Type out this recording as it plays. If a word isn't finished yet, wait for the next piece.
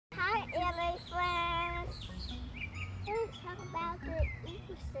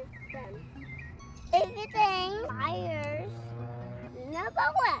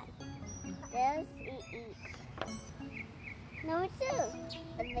4. Does it eat? Number 2.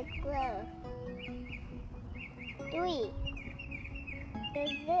 Does it grow? 3.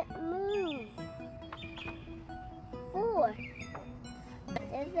 Does it move? 4.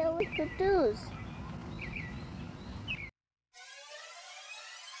 Does it reproduce?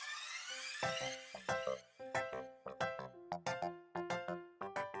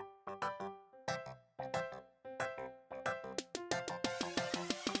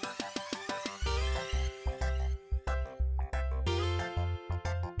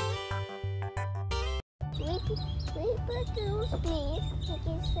 Reproduce means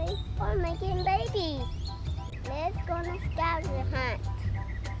making safe or making babies. Let's go on a scavenger hunt.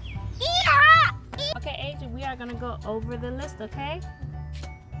 Okay, Adrian, we are gonna go over the list, okay?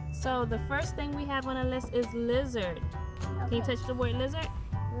 So the first thing we have on the list is lizard. Okay. Can you touch the word lizard?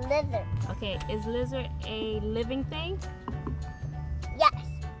 Lizard. Okay, is lizard a living thing? Yes.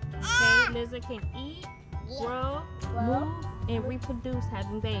 Okay, lizard can eat, Yes. grow, move, and reproduce,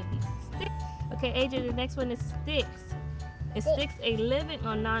 having babies. Okay, Adrian, the next one is sticks. Is sticks a living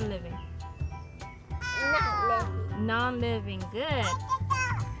or non-living? Not living. Non-living, good.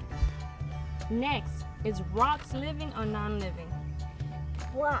 Next, is rocks living or non-living?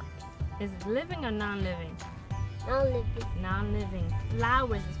 Rock. Is it living or non-living? Not living. Non-living.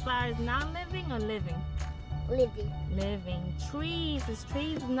 Flowers, is flowers non-living or living? Living. Living. Trees, is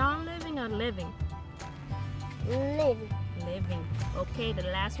trees non-living or living? Living. Living. Okay, the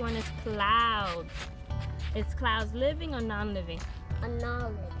last one is clouds. Is clouds living or non-living?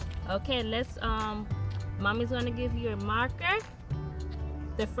 Not living. Okay, let's Mommy's gonna give you a marker.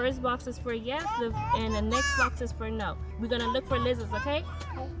 The first box is for yes, and the next box is for no. We're gonna look for lizards, okay?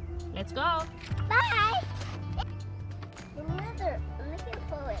 Okay. Let's go. Bye. The lizard. I'm looking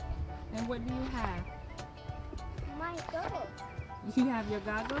for it. And what do you have? My God. You have your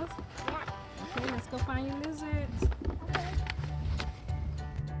goggles? Yeah. Okay, let's go find your lizards. Okay.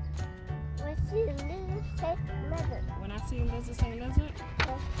 Let's see the lizard say lizard. When I see a lizard, say lizard?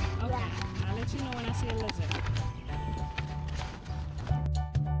 Okay, Yeah. I'll let you know when I see a lizard.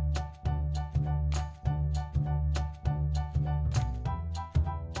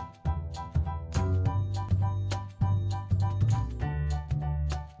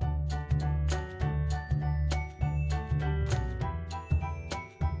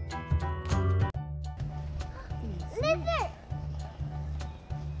 Lizard.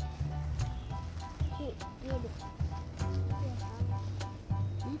 Get it.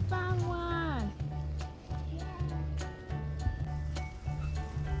 You found one.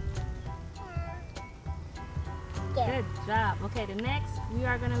 Good job. Okay, the next we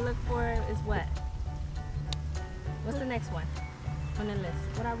are gonna look for is what? What's the next one on the list?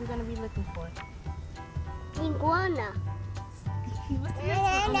 What are we gonna be looking for? Iguana. What's the next one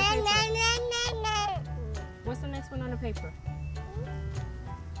on the paper? What's the next one on the paper?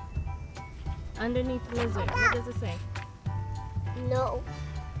 Underneath lizard, what does it say? No.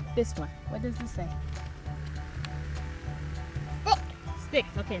 This one, what does it say? Stick.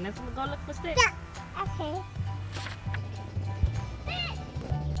 Sticks. Okay, let's go look for sticks. Okay.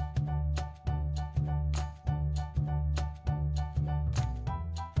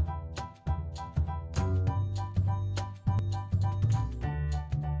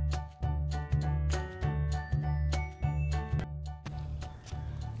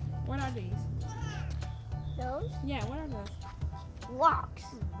 What are these? Those Yeah, what are those? rocks.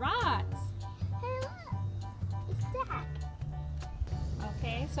 Rocks. Hey, look. It's that.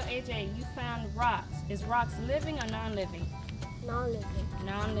 Okay, so AJ, you found rocks. Is rocks living or non-living? Not living.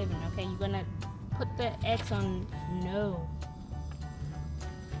 Non-living. Okay, you're gonna put the X on no.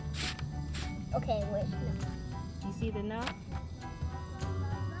 Okay, where's no? You see the no?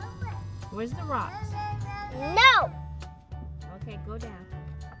 Where's the rocks? No. Okay, go down.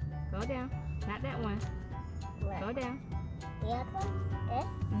 Go down. Not that one. Go down. The other one?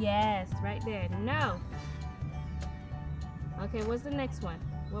 Yes, right there. No. Okay, what's the next one?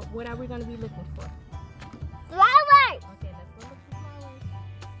 What are we going to be looking for? Flowers. Okay, let's go look for flowers.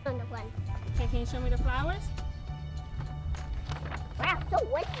 On the one. Okay, can you show me the flowers? Wow, so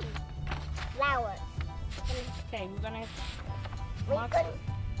windy. Flowers. Okay, we're going to We're mark. good.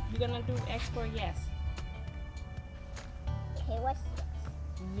 You're going to do X for yes. Okay, what's this?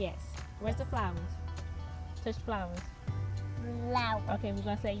 Yes. Where's the flowers? Touch flowers. Flower. Okay, we're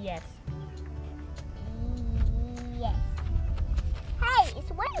going to say yes. Yes. Hey,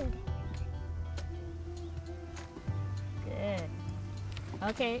 it's wind. Good.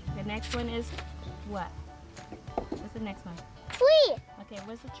 Okay, the next one is what? What's the next one? Tree. Okay,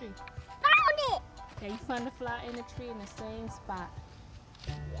 where's the tree? Found it. Okay, you found the flower in the tree in the same spot.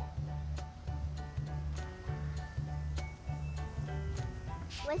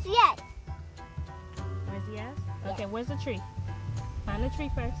 What's yes? Where's the yes? Okay, where's the tree? Find the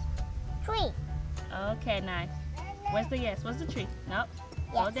tree first. Tree. Okay, nice. Where's the yes? Where's the tree? Nope.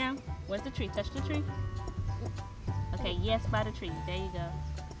 Yes. Go down. Where's the tree? Touch the tree. Okay, yes by the tree. There you go.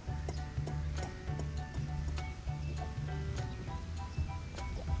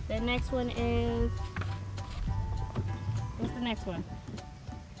 The next one is, what's the next one?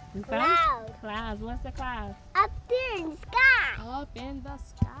 You found? Cloud. Clouds. What's the clouds? Up there in the sky. Up in the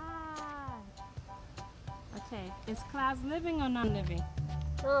sky. Okay, is clouds living or non-living?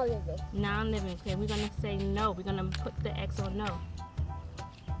 No, living. Non-living. Okay, we're gonna say no. We're gonna put the X on no.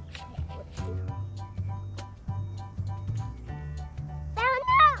 Found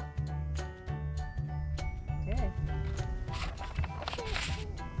out. Good.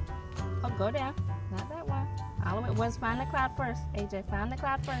 Oh, go down. Not that one. All the way. Let's find the cloud first. AJ, find the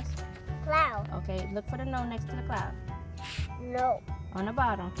cloud first. Cloud. Okay, look for the no next to the cloud. No. On the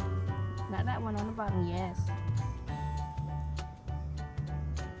bottom. Not that one, on the bottom. Yes.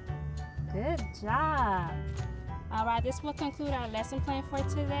 Good job. All right, this will conclude our lesson plan for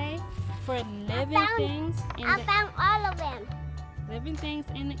today. For living things in I found all of them. living things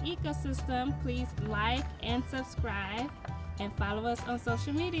in the ecosystem, please like and subscribe and follow us on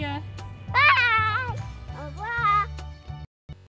social media. Bye.